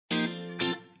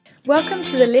Welcome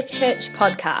to the Lift Church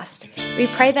podcast. We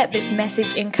pray that this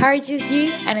message encourages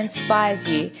you and inspires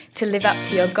you to live up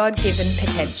to your God-given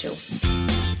potential.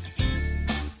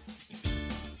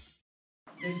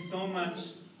 There's so much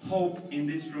hope in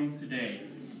this room today,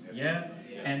 yeah?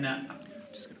 And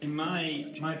in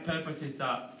my purpose is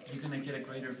that you're going to get a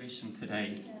greater vision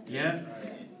today, yeah?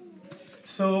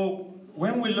 So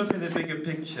when we look at the bigger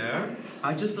picture,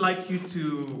 I just like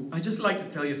to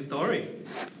tell you a story.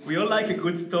 We all like a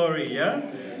good story, yeah?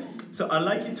 So I'd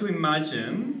like you to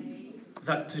imagine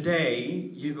that today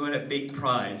you got a big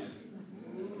prize,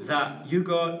 that you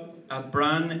got a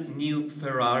brand new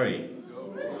Ferrari.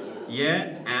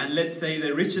 Yeah, and let's say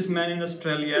the richest man in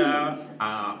Australia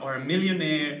or a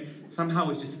millionaire somehow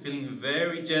is just feeling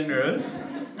very generous,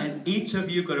 and each of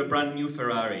you got a brand new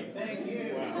Ferrari. Thank you.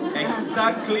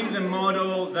 Exactly the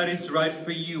model that is right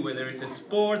for you, whether it's a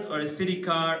sports or a city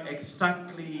car,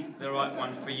 exactly the right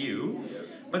one for you.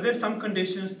 But there's some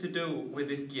conditions to do with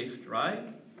this gift, right?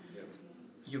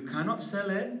 You cannot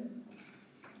sell it,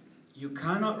 you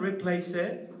cannot replace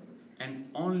it, and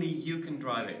only you can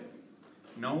drive it.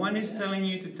 No one is telling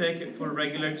you to take it for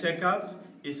regular checkups.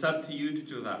 It's up to you to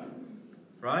do that,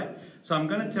 right? So I'm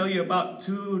going to tell you about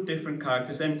two different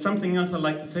characters, and something else I'd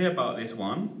like to say about this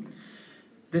one.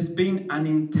 There's been an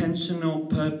intentional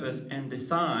purpose and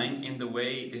design in the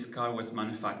way this car was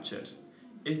manufactured.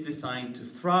 It's designed to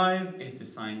thrive, it's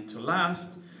designed to last.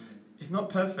 It's not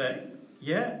perfect,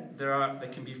 yeah, there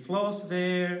can be flaws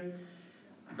there,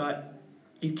 but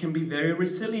it can be very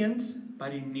resilient,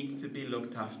 but it needs to be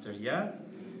looked after, yeah?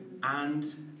 And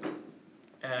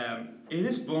it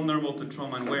is vulnerable to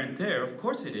trauma and wear and tear, of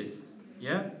course it is,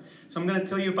 yeah? So I'm going to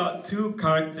tell you about two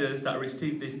characters that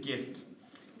received this gift.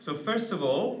 So first of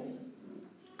all,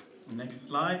 next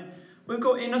slide, we've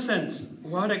got Innocent.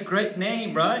 What a great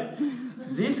name, right?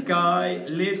 This guy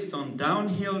lives on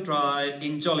Downhill Drive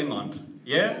in Jolimont,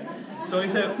 yeah? So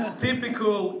he's a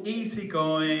typical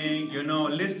easygoing,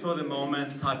 live for the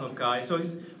moment type of guy. So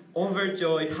he's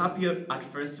overjoyed, happy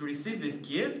at first to receive this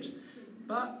gift.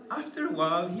 But after a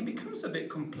while, he becomes a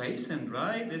bit complacent,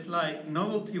 right? It's like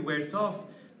novelty wears off.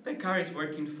 The car is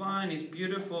working fine, it's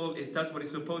beautiful, that's what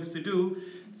it's supposed to do.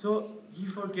 So he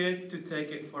forgets to take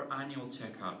it for annual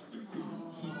checkups.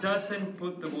 He doesn't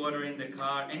put the water in the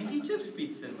car, and he just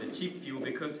feeds it the cheap fuel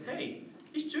because, hey,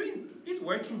 it's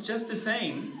working just the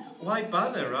same. Why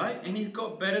bother, right? And he's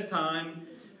got better time,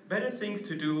 better things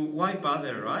to do. Why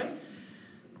bother, right?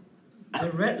 The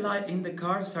red light in the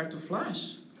car starts to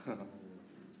flash.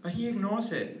 But he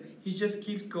ignores it. He just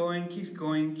keeps going,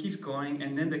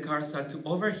 and then the car starts to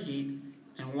overheat.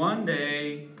 And one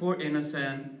day, poor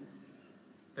Innocent,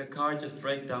 the car just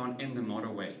breaks down in the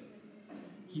motorway.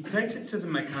 He takes it to the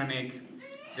mechanic.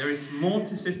 There is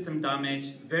multi-system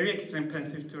damage, very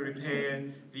expensive to repair.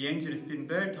 The engine has been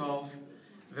burnt off,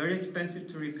 very expensive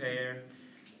to repair.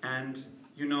 And,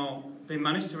 they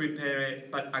managed to repair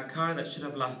it, but a car that should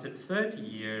have lasted 30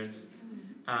 years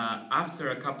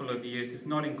after a couple of years is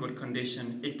not in good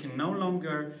condition. It can no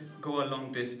longer go a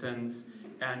long distance,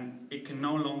 and it can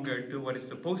no longer do what it's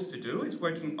supposed to do. It's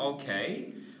working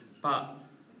okay, but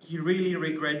he really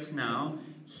regrets now.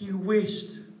 He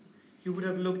wished he would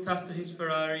have looked after his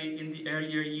Ferrari in the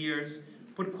earlier years,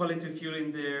 put quality fuel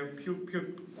in there, pure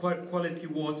quality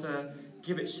water,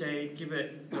 give it shade, give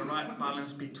it the right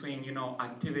balance between,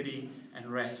 activity and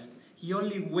rest. He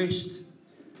only wished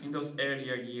in those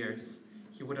earlier years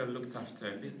he would have looked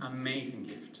after this amazing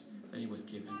gift that he was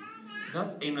given.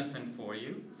 That's Innocent for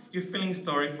you. You're feeling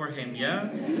sorry for him, yeah?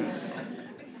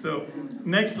 So,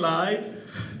 next slide.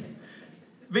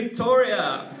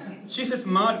 Victoria. She's a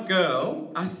smart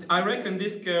girl. I reckon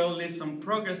this girl lives on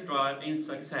Progress Drive in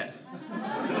success.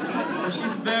 So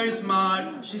she's very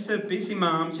smart. She's a busy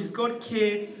mom. She's got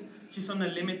kids. She's on a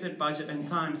limited budget and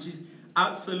time. She's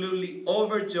absolutely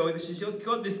overjoyed that she's just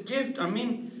got this gift. I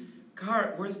mean,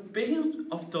 car worth billions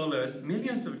of dollars,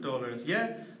 millions of dollars,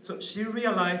 yeah? So she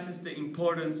realizes the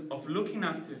importance of looking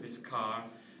after this car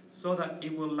so that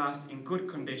it will last in good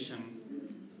condition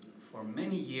for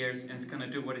many years and it's going to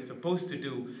do what it's supposed to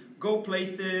do. Go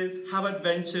places, have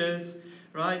adventures,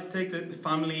 right? Take the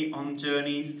family on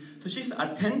journeys. So she's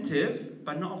attentive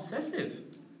but not obsessive.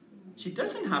 She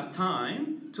doesn't have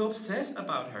time to obsess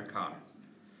about her car.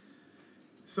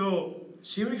 So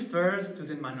she refers to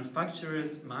the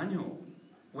manufacturer's manual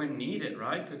when needed,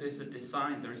 right? Because there's a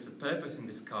design, there's a purpose in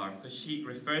this car. So she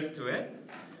refers to it.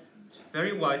 It's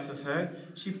very wise of her.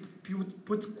 She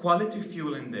puts quality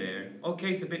fuel in there.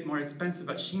 Okay, it's a bit more expensive,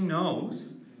 but she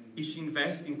knows if she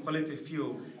invests in quality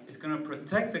fuel, it's going to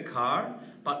protect the car,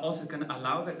 but also going to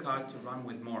allow the car to run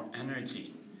with more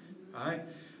energy, right?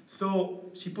 So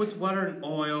she puts water and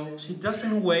oil. She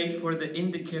doesn't wait for the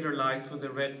indicator light for the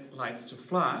red lights to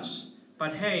flash.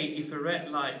 But hey, if a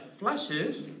red light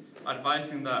flashes,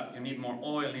 advising that you need more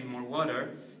oil, need more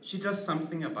water, she does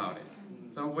something about it.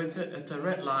 So with at the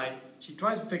red light, she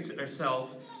tries to fix it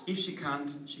herself. If she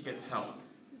can't, she gets help.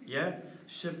 Yeah?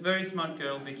 She's a very smart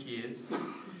girl, Vicky is.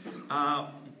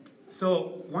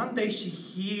 So one day she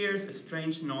hears a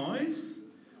strange noise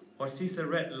or sees a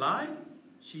red light.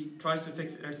 She tries to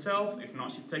fix it herself. If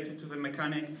not, she takes it to the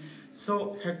mechanic.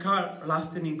 So her car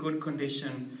lasted in good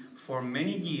condition for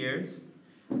many years.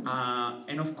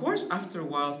 And of course, after a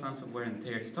while, signs of wear and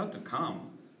tear start to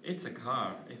come. It's a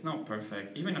car. It's not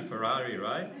perfect. Even a Ferrari,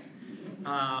 right?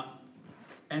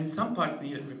 And some parts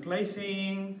needed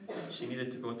replacing. She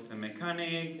needed to go to the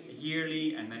mechanic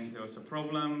yearly, and then if there was a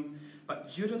problem.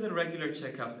 But due to the regular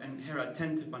checkups and her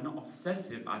attentive but not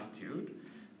obsessive attitude,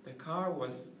 the car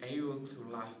was able to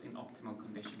last in optimal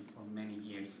condition for many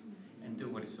years and do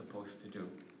what it's supposed to do.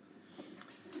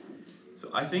 So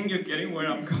I think you're getting where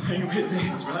I'm going with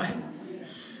this, right?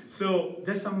 So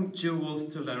there's some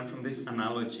jewels to learn from this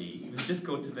analogy. We'll just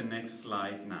go to the next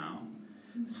slide now.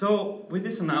 So with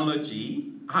this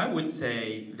analogy, I would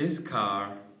say this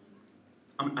car,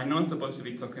 I know I'm supposed to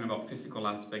be talking about physical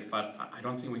aspect, but I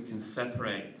don't think we can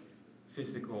separate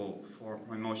physical from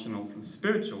emotional from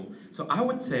spiritual. So I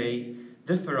would say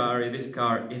the Ferrari, this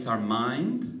car, is our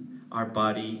mind, our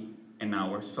body, and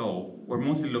our soul. We're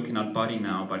mostly looking at body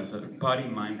now, but it's a body,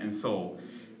 mind, and soul.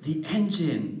 The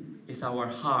engine is our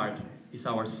heart, is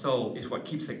our soul, is what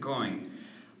keeps it going.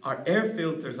 Our air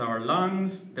filters are our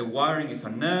lungs, the wiring is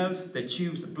our nerves, the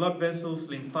tubes, the blood vessels,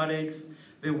 lymphatics.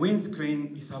 The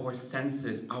windscreen is our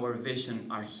senses, our vision,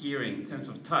 our hearing, sense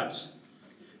of touch.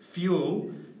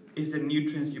 Fuel is the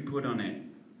nutrients you put on it.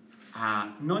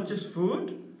 Not just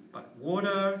food, but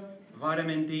water,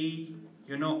 vitamin D,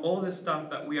 all the stuff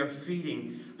that we are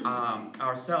feeding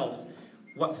ourselves.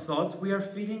 What thoughts we are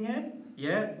feeding it,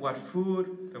 yeah, what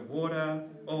food, the water,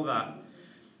 all that.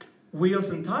 Wheels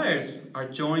and tires, our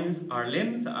joints, our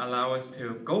limbs that allow us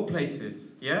to go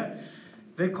places, yeah?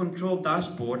 The control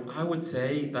dashboard, I would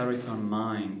say that is our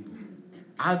mind.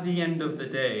 At the end of the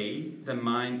day, the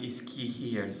mind is key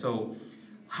here. So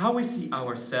how we see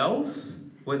ourselves,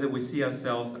 whether we see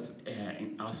ourselves as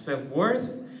in our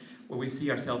self-worth, whether we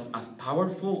see ourselves as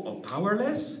powerful or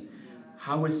powerless,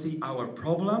 how we see our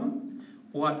problem,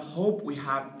 what hope we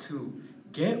have to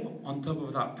get on top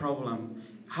of that problem,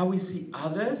 how we see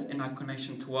others and our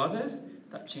connection to others,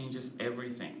 that changes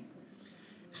everything.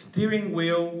 Steering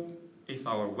wheel is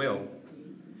our will.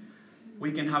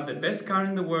 We can have the best car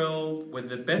in the world with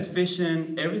the best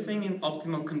vision, everything in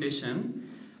optimal condition,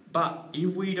 but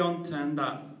if we don't turn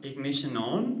that ignition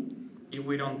on, if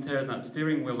we don't turn that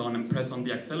steering wheel on and press on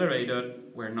the accelerator,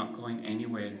 we're not going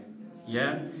anywhere.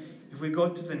 Yeah? If we go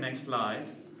to the next slide.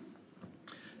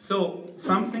 So,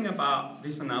 something about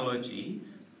this analogy,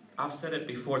 I've said it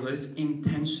before, so it's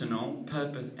intentional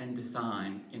purpose and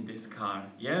design in this car.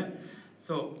 Yeah?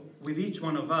 So, with each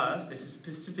one of us, there's a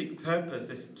specific purpose,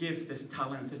 there's gifts, there's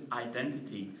talents, there's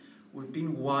identity. We've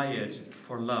been wired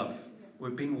for love.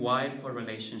 We've been wired for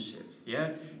relationships,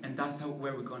 yeah? And that's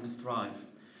where we're going to thrive.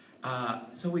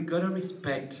 So we got to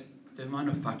respect the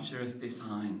manufacturer's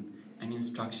design and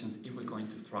instructions if we're going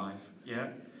to thrive, yeah?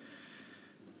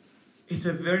 It's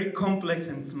a very complex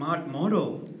and smart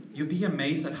model. You'll be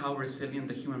amazed at how resilient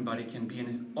the human body can be, and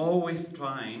it's always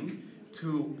trying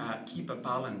to keep a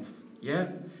balance, yeah?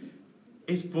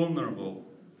 It's vulnerable.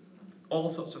 All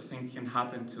sorts of things can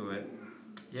happen to it.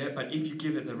 Yeah, but if you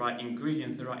give it the right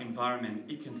ingredients, the right environment,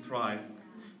 it can thrive.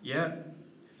 Yeah?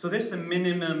 So there's a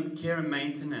minimum care and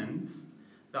maintenance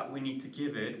that we need to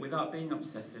give it without being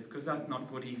obsessive, because that's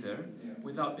not good either.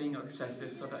 Without being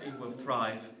excessive so that it will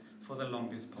thrive for the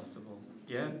longest possible.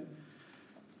 Yeah?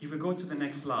 If we go to the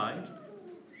next slide.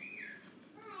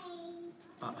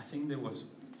 I think there was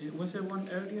there one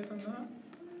earlier than that?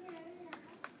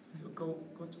 So go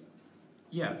to.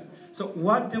 Yeah. So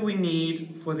what do we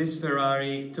need for this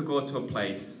Ferrari to go to a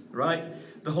place, right?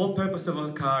 The whole purpose of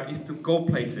a car is to go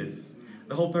places.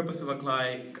 The whole purpose of a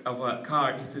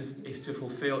car is to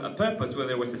fulfill a purpose,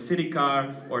 whether it was a city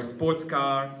car or a sports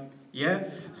car.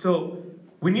 Yeah. So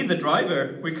we need the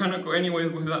driver. We cannot go anywhere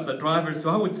without the driver. So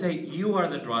I would say you are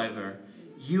the driver.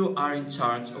 You are in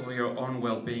charge over your own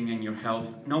well-being and your health.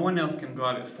 No one else can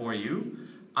drive it for you.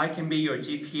 I can be your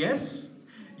GPS.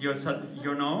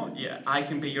 I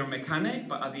can be your mechanic,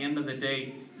 but at the end of the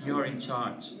day, you're in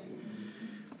charge.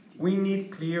 We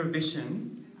need clear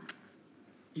vision.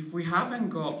 If we haven't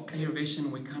got clear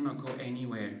vision, we cannot go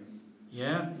anywhere.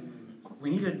 Yeah? We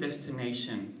need a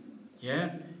destination.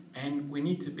 Yeah? And we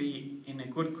need to be in a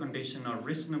good condition or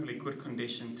reasonably good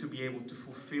condition to be able to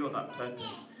fulfill that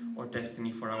purpose or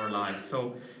destiny for our lives.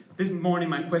 So this morning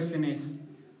my question is,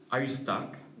 are you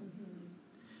stuck?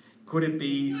 Could it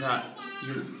be that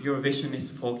your vision is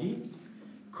foggy?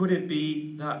 Could it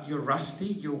be that you're rusty,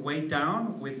 you're weighed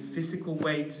down with physical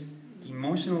weight,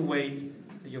 emotional weight,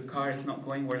 that your car is not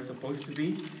going where it's supposed to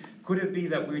be? Could it be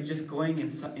that we're just going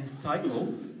in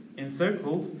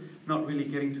circles, not really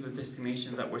getting to the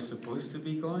destination that we're supposed to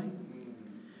be going?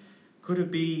 Could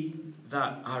it be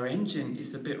that our engine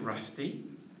is a bit rusty,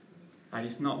 that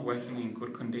it's not working in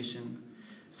good condition?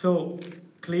 So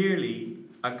clearly,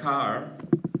 a car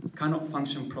cannot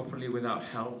function properly without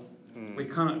help. We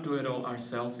cannot do it all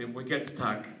ourselves. If we get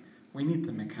stuck, we need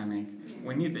the mechanic,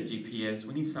 we need the GPS,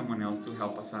 we need someone else to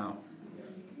help us out.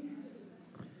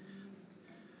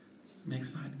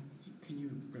 Next slide. Can you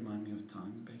remind me of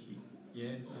time, Becky?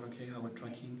 Yeah, is that okay how we're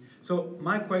tracking? So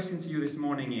my question to you this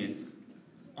morning is,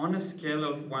 on a scale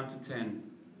of 1 to 10,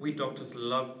 we doctors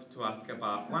love to ask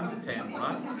about 1 to 10,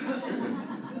 right?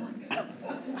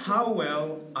 How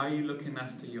well are you looking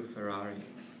after your Ferrari?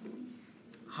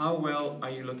 How well are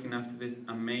you looking after this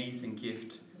amazing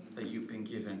gift that you've been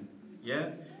given? Yeah?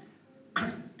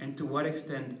 And to what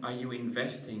extent are you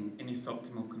investing in its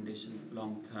optimal condition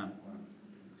long term?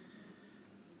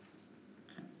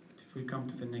 If we come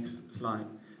to the next slide.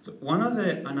 So one of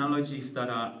the analogies that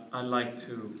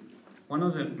one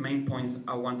of the main points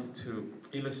I wanted to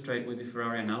illustrate with the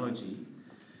Ferrari analogy,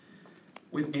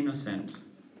 with Innocent.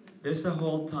 There's a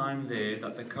whole time there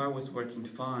that the car was working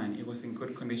fine, it was in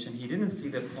good condition, he didn't see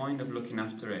the point of looking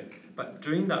after it. But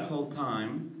during that whole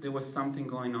time, there was something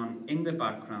going on in the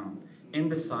background, in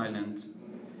the silent,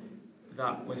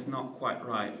 that was not quite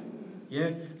right.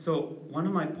 Yeah? So one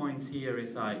of my points here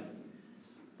is that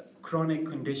chronic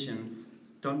conditions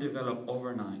don't develop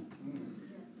overnight.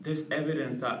 There's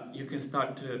evidence that you can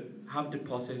start to have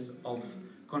deposits of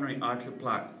coronary artery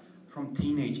plaque from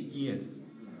teenage years.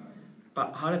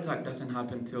 But heart attack doesn't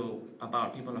happen till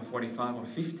about people are 45 or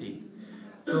 50.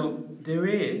 So there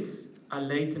is a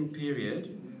latent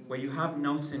period where you have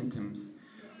no symptoms,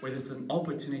 where there's an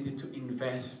opportunity to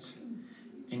invest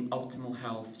in optimal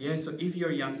health. Yeah, so if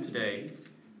you're young today,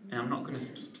 and I'm not going to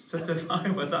specify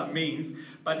what that means,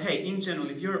 but hey, in general,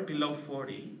 if you're below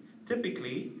 40,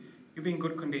 typically, you'll be in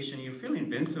good condition, you feel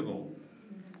invincible.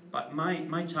 But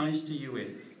my challenge to you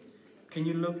is, can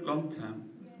you look long term?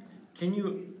 Can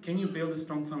you build a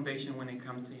strong foundation when it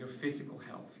comes to your physical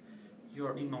health,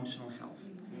 your emotional health,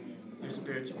 your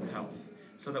spiritual health,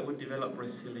 so that we develop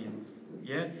resilience?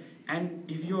 Yeah? And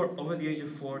if you're over the age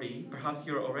of 40, perhaps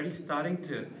you're already starting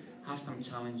to have some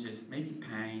challenges, maybe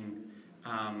pain,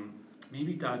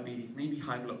 maybe diabetes, maybe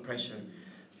high blood pressure.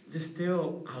 There's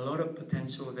still a lot of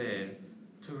potential there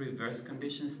to reverse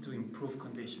conditions, to improve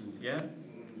conditions, yeah?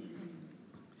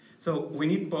 So we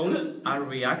need both a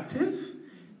reactive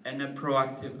and a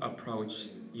proactive approach,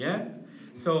 yeah?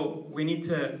 So we need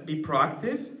to be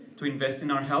proactive to invest in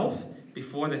our health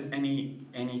before there's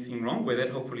anything wrong with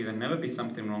it. Hopefully there'll never be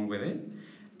something wrong with it.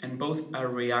 And both a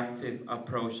reactive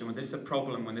approach. And when there's a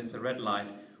problem, when there's a red light,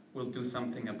 we'll do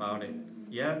something about it,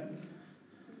 yeah?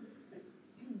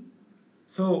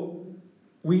 So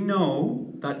we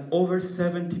know that over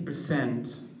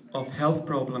 70% of health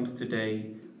problems today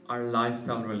are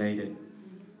lifestyle related.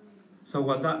 So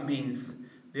what that means,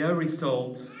 they are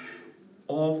results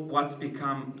of what's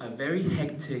become a very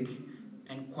hectic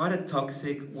and quite a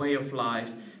toxic way of life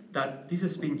that this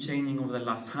has been changing over the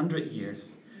last 100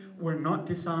 years. We're not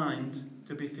designed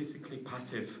to be physically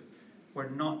passive. We're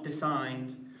not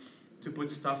designed to put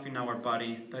stuff in our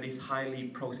bodies that is highly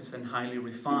processed and highly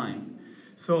refined.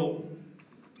 So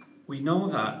we know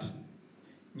that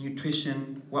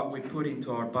nutrition, what we put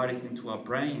into our bodies, into our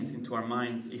brains, into our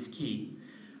minds, is key.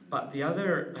 But the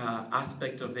other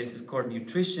aspect of this is called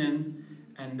nutrition,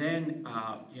 and then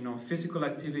physical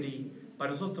activity, but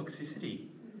also toxicity.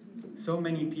 So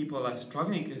many people are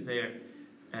struggling because they're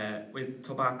with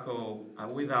tobacco,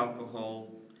 with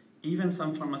alcohol, even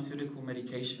some pharmaceutical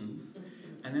medications.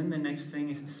 And then the next thing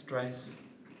is stress.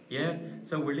 Yeah?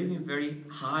 So we're living a very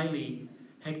highly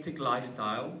hectic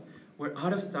lifestyle. We're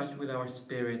out of touch with our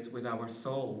spirits, with our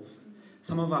souls.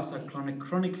 Some of us are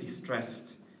chronically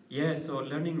stressed. Yeah, so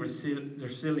learning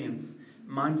resilience,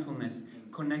 mindfulness,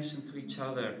 connection to each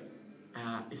other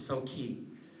is so key.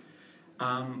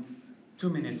 2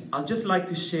 minutes. I'd just like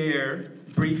to share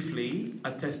briefly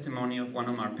a testimony of one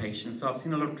of our patients. So I've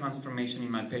seen a lot of transformation in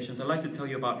my patients. I'd like to tell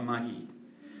you about Maggie.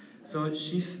 So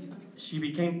she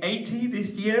became 80 this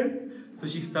year. So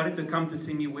she started to come to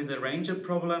see me with a range of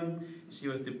problems. She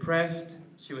was depressed.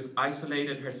 She was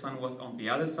isolated. Her son was on the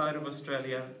other side of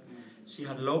Australia. She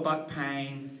had low back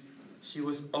pain. She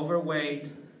was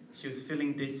overweight. She was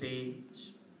feeling dizzy.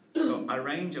 So a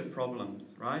range of problems,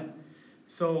 right?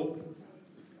 So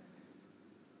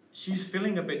she's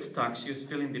feeling a bit stuck. She was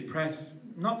feeling depressed.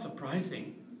 Not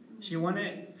surprising.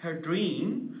 Her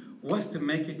dream was to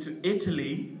make it to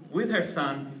Italy with her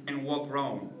son and walk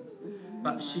Rome.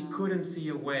 But she couldn't see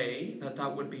a way that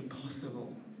that would be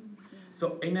possible.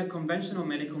 So in a conventional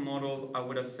medical model, I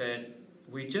would have said,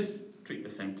 we just treat the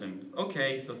symptoms.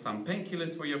 Okay, so some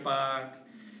painkillers for your back,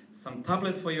 some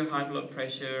tablets for your high blood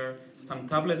pressure, some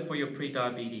tablets for your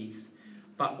pre-diabetes.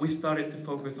 But we started to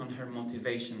focus on her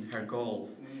motivation, her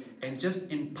goals, and just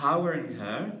empowering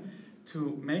her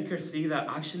to make her see that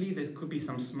actually there could be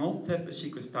some small steps that she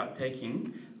could start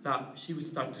taking that she would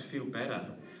start to feel better.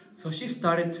 So she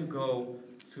started to go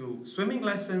to swimming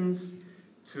lessons,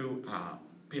 to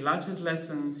Pilates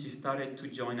lessons. She started to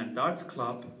join a darts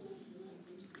club,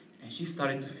 and she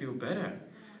started to feel better.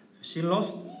 So she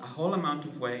lost a whole amount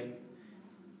of weight.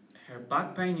 Her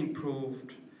back pain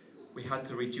improved. We had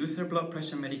to reduce her blood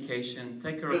pressure medication,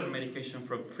 take her off the medication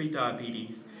for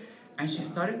pre-diabetes, and she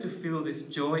started to feel this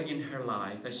joy in her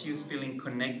life, that she was feeling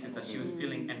connected, that she was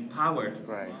feeling empowered.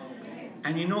 Right.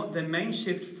 And you know, the main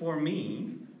shift for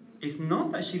me is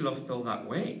not that she lost all that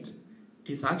weight.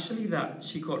 It's actually that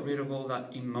she got rid of all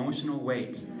that emotional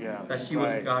weight that she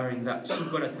was carrying, that she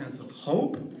got a sense of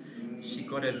hope, she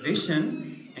got a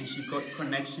vision, and she got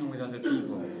connection with other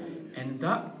people. And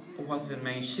that was the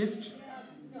main shift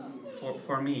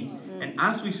for me. And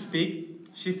as we speak,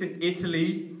 she's in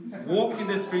Italy, walking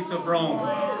the streets of Rome.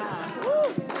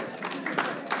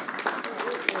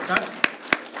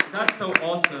 That's so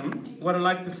awesome. What I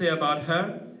like to say about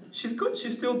her, she's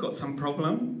still got some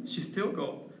problem. She's still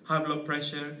got high blood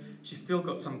pressure. She's still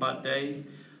got some bad days.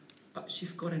 But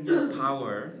she's got a new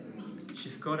power.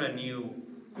 She's got a new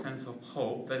sense of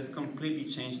hope that has completely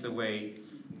changed the way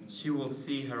she will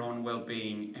see her own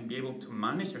well-being and be able to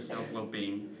manage her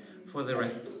self-well-being for the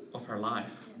rest of her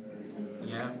life.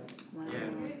 Yeah. Yeah.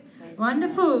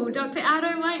 Wonderful. Dr.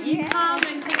 Aldo, won't you come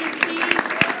and take a seat?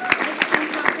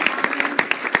 Excellent, Dr. Aldo.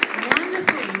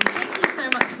 Wonderful. Thank you so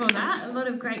much for that. A lot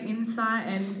of great insight,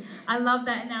 and I love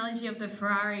that analogy of the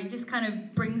Ferrari. It just kind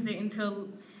of brings it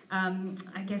into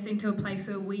into a place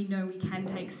where we know we can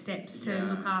take steps to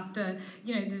look after,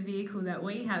 the vehicle that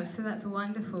we have. So that's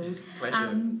wonderful.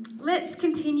 Pleasure. Let's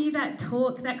continue that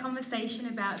conversation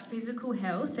about physical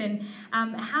health, and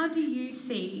how do you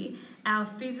see our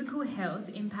physical health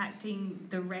impacting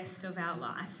the rest of our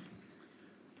life?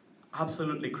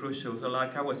 Absolutely crucial. So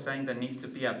like I was saying, there needs to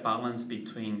be a balance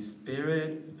between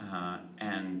spirit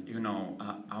and,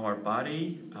 our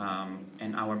body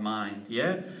and our mind,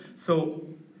 yeah? So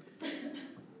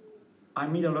I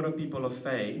meet a lot of people of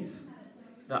faith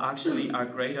that actually are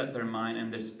great at their mind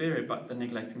and their spirit, but they're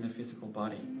neglecting their physical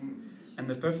body. And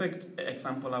the perfect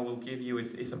example I will give you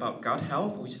is about gut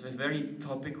health, which is a very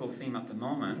topical theme at the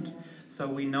moment. So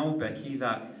we know, Becky,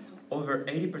 that over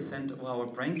 80% of our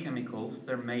brain chemicals,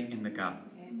 they're made in the gut.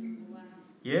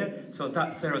 Yeah? So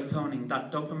that serotonin,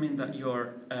 that dopamine that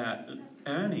you're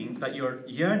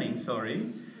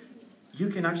yearning, you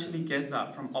can actually get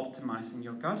that from optimizing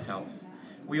your gut health.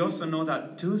 We also know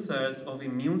that 2/3 of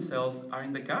immune cells are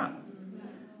in the gut.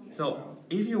 So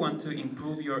if you want to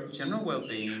improve your general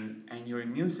well-being and your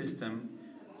immune system,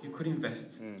 you could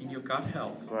invest in your gut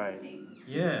health. Right.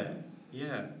 Yeah.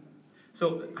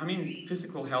 So,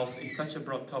 physical health is such a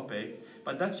broad topic,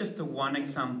 but that's just the one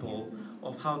example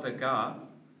of how the gut,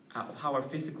 how our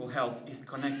physical health is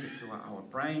connected to our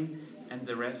brain and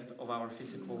the rest of our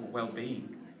physical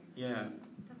well-being. Yeah.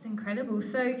 That's incredible.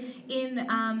 So in,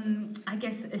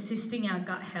 assisting our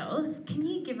gut health, can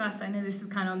you give us, I know this is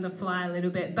kind of on the fly a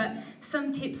little bit, but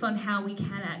some tips on how we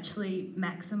can actually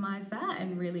maximise that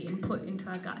and really input into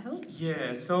our gut health?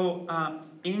 Yeah, so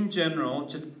in general,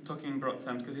 just talking in broad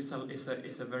terms, because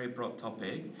it's a very broad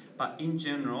topic, but in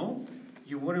general,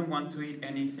 you wouldn't want to eat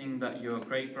anything that your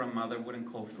great-grandmother wouldn't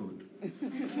call food.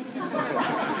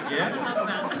 Yeah?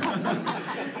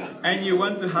 And you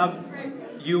want to have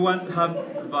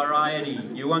variety.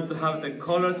 You want to have the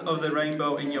colors of the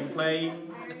rainbow in your plate,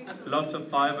 lots of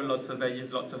fiber, lots of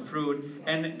veggies, lots of fruit,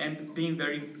 and being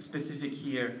very specific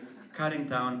here, cutting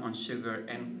down on sugar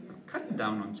and cutting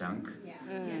down on junk.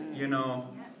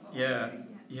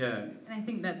 Yeah. And I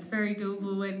think that's very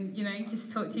doable when,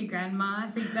 just talk to your grandma.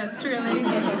 I think that's a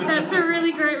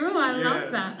really great rule. I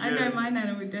love that. I know my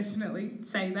nana would definitely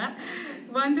say that.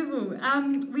 Wonderful.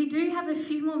 We do have a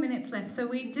few more minutes left, so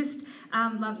we just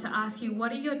love to ask you,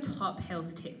 what are your top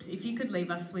health tips? If you could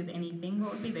leave us with anything,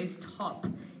 what would be those top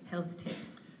health tips?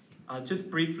 I'll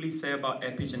just briefly say about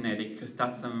epigenetics because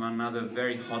that's another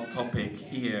very hot topic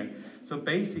here. So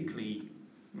basically,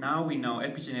 now we know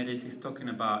epigenetics is talking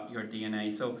about your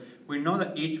DNA. So we know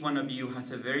that each one of you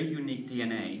has a very unique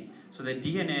DNA. So the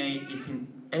DNA is in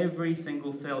every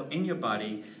single cell in your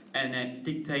body, and it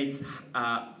dictates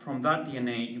from that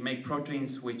DNA you make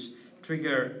proteins which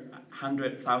trigger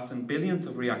 100,000 billions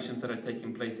of reactions that are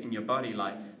taking place in your body,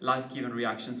 like life-giving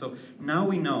reactions. So now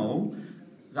we know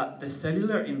that the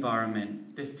cellular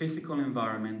environment, the physical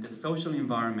environment, the social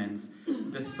environments,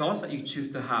 the thoughts that you choose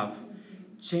to have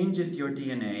changes your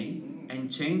DNA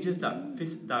and changes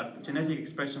that genetic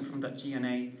expression from that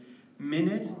DNA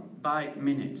minute by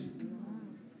minute.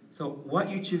 So what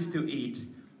you choose to eat,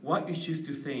 what you choose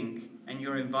to think, and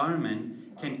your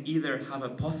environment can either have a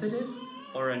positive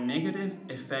or a negative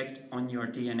effect on your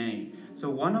DNA. So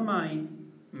one of my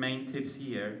main tips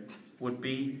here would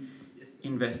be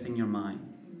invest in your mind.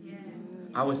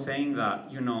 I was saying that,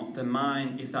 the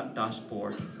mind is that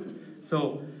dashboard.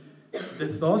 So the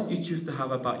thoughts you choose to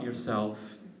have about yourself,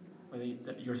 whether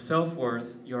your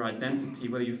self-worth, your identity,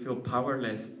 whether you feel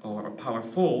powerless or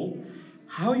powerful,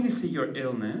 how you see your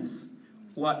illness,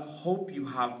 what hope you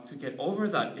have to get over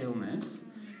that illness,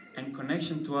 and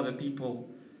connection to other people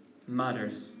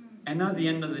matters. And at the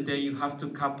end of the day, you have to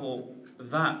couple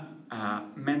that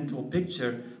mental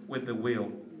picture with the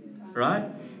will,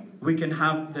 right? We can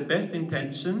have the best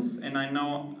intentions, and I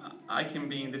know I can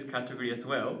be in this category as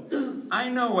well. I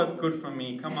know what's good for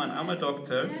me. Come on, I'm a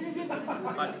doctor.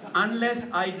 But unless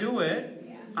I do it,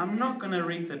 I'm not going to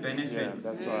reap the benefits.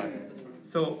 Yeah, that's right.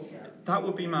 So that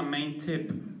would be my main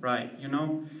tip, right?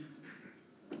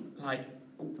 Like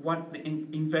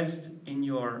invest in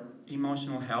your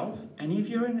emotional health. And if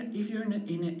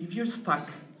you're stuck,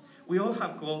 we all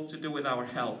have goals to do with our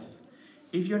health.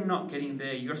 If you're not getting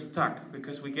there, you're stuck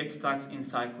because we get stuck in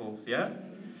cycles. Yeah.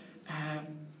 Uh,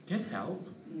 get help.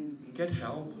 Get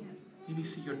help. Maybe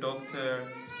see your doctor.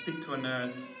 Speak to a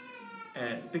nurse.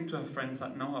 Speak to our friends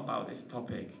that know about this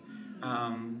topic.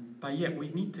 But yeah, we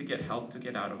need to get help to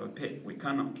get out of a pit. We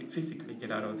cannot physically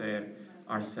get out of there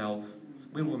ourselves.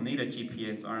 We will need a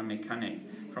GPS or a mechanic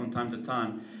from time to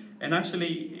time. And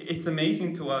actually, it's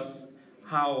amazing to us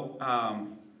how,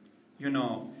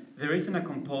 there isn't a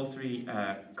compulsory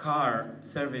car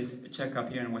service checkup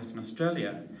here in Western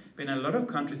Australia. But in a lot of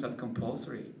countries, that's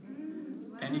compulsory.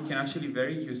 And it can actually be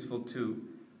very useful to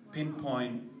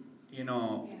pinpoint,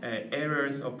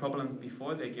 errors or problems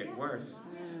before they get worse.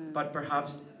 But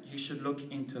perhaps you should look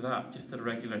into that, just a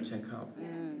regular checkup.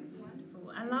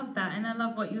 Wonderful. I love that. And I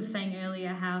love what you were saying earlier,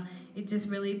 how it just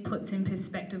really puts in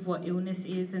perspective what illness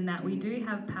is and that we do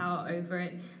have power over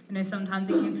it. I know sometimes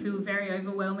it can feel very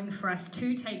overwhelming for us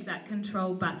to take that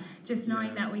control, but just knowing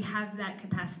Yeah. that we have that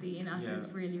capacity in us Yeah. is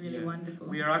really, really Yeah. wonderful.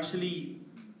 We are actually,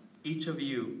 each of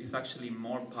you is actually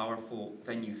more powerful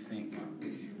than you think.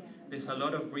 There's a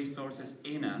lot of resources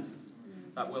in us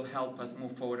that will help us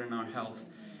move forward in our health.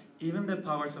 Even the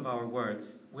powers of our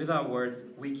words. With our words,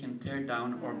 we can tear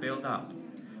down or build up.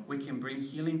 We can bring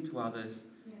healing to others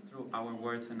through our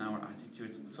words and our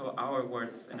attitudes. So our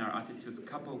words and our attitudes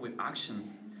coupled with actions,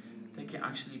 they can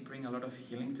actually bring a lot of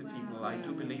healing to people. I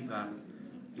do believe that.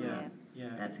 Yeah, yeah.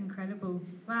 That's incredible.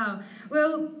 Wow.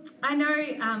 Well, I know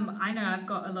I've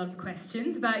got a lot of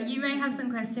questions, but you may have some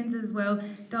questions as well.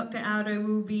 Dr. Aldo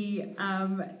will be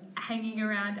hanging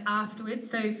around afterwards,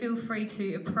 so feel free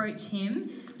to approach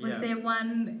him. Was Yeah. there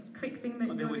one quick thing that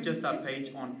you There was wanted just to say? that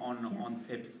page on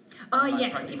tips. Oh, on, like,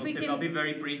 yes, practical if we tips. can- I'll be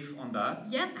very brief on that.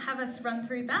 Yep, have us run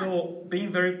through that. So,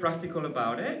 being very practical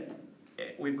about it,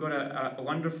 we've got a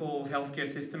wonderful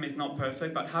healthcare system. It's not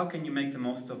perfect, but how can you make the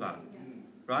most of that?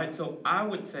 Right? So, I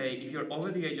would say if you're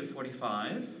over the age of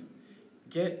 45,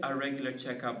 get a regular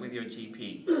checkup with your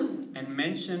GP and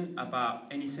mention about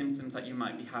any symptoms that you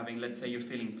might be having. Let's say you're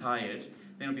feeling tired,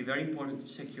 then it'll be very important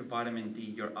to check your vitamin D,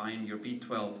 your iron, your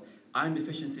B12. Iron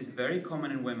deficiency is very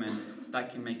common in women.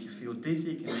 That can make you feel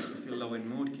dizzy, can make you feel low in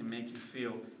mood, can make you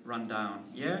feel run down.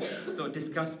 Yeah? So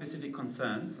discuss specific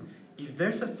concerns. If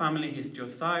there's a family history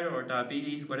of thyroid or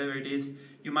diabetes, whatever it is,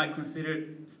 you might consider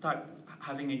start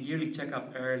having a yearly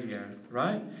checkup earlier,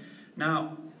 right?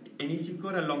 Now, and if you've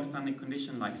got a long-standing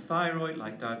condition like thyroid,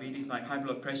 like diabetes, like high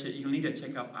blood pressure, you'll need a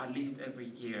checkup at least every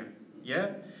year.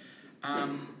 Yeah?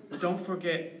 Don't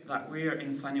forget that we are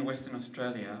in sunny Western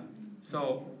Australia,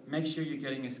 so make sure you're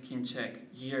getting a skin check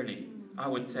yearly. I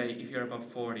would say if you're above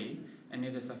 40, and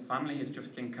if there's a family history of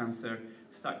skin cancer,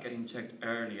 start getting checked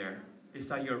earlier. These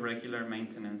are your regular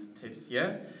maintenance tips,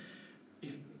 yeah?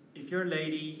 If, if you're a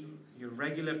lady, your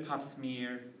regular pap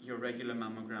smears, your regular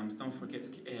mammograms. Don't forget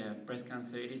breast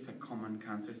cancer. It is a common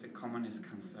cancer. It's the commonest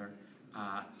cancer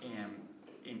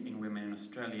in women in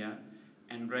Australia.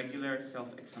 And regular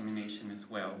self-examination as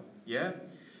well. Yeah?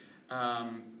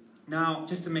 Now,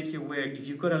 just to make you aware, if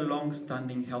you've got a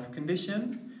long-standing health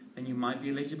condition, then you might be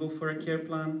eligible for a care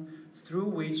plan through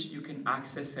which you can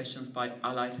access sessions by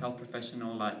allied health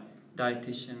professional like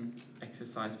dietitian,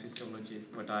 exercise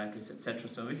physiologist, podiatrist, etc.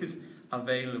 So this is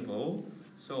available,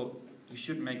 so you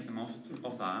should make the most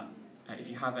of that if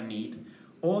you have a need.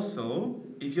 Also,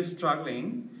 if you're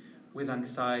struggling with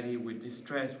anxiety, with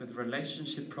distress, with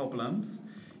relationship problems,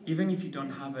 even if you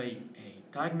don't have a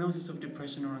diagnosis of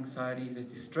depression or anxiety, if there's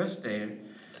distress there,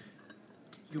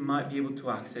 you might be able to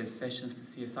access sessions to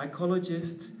see a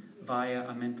psychologist via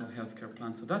a mental health care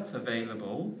plan. So that's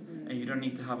available, and you don't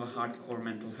need to have a hardcore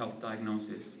mental health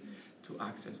diagnosis to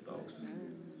access those.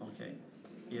 Okay?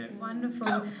 Yeah. Wonderful.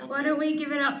 Okay. Why don't we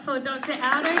give it up for Dr.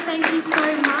 Aldo? Thank you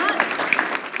so much.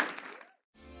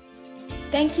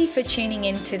 Thank you for tuning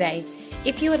in today.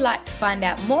 If you would like to find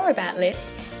out more about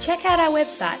Lift, check out our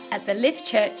website at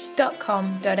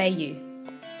theliftchurch.com.au.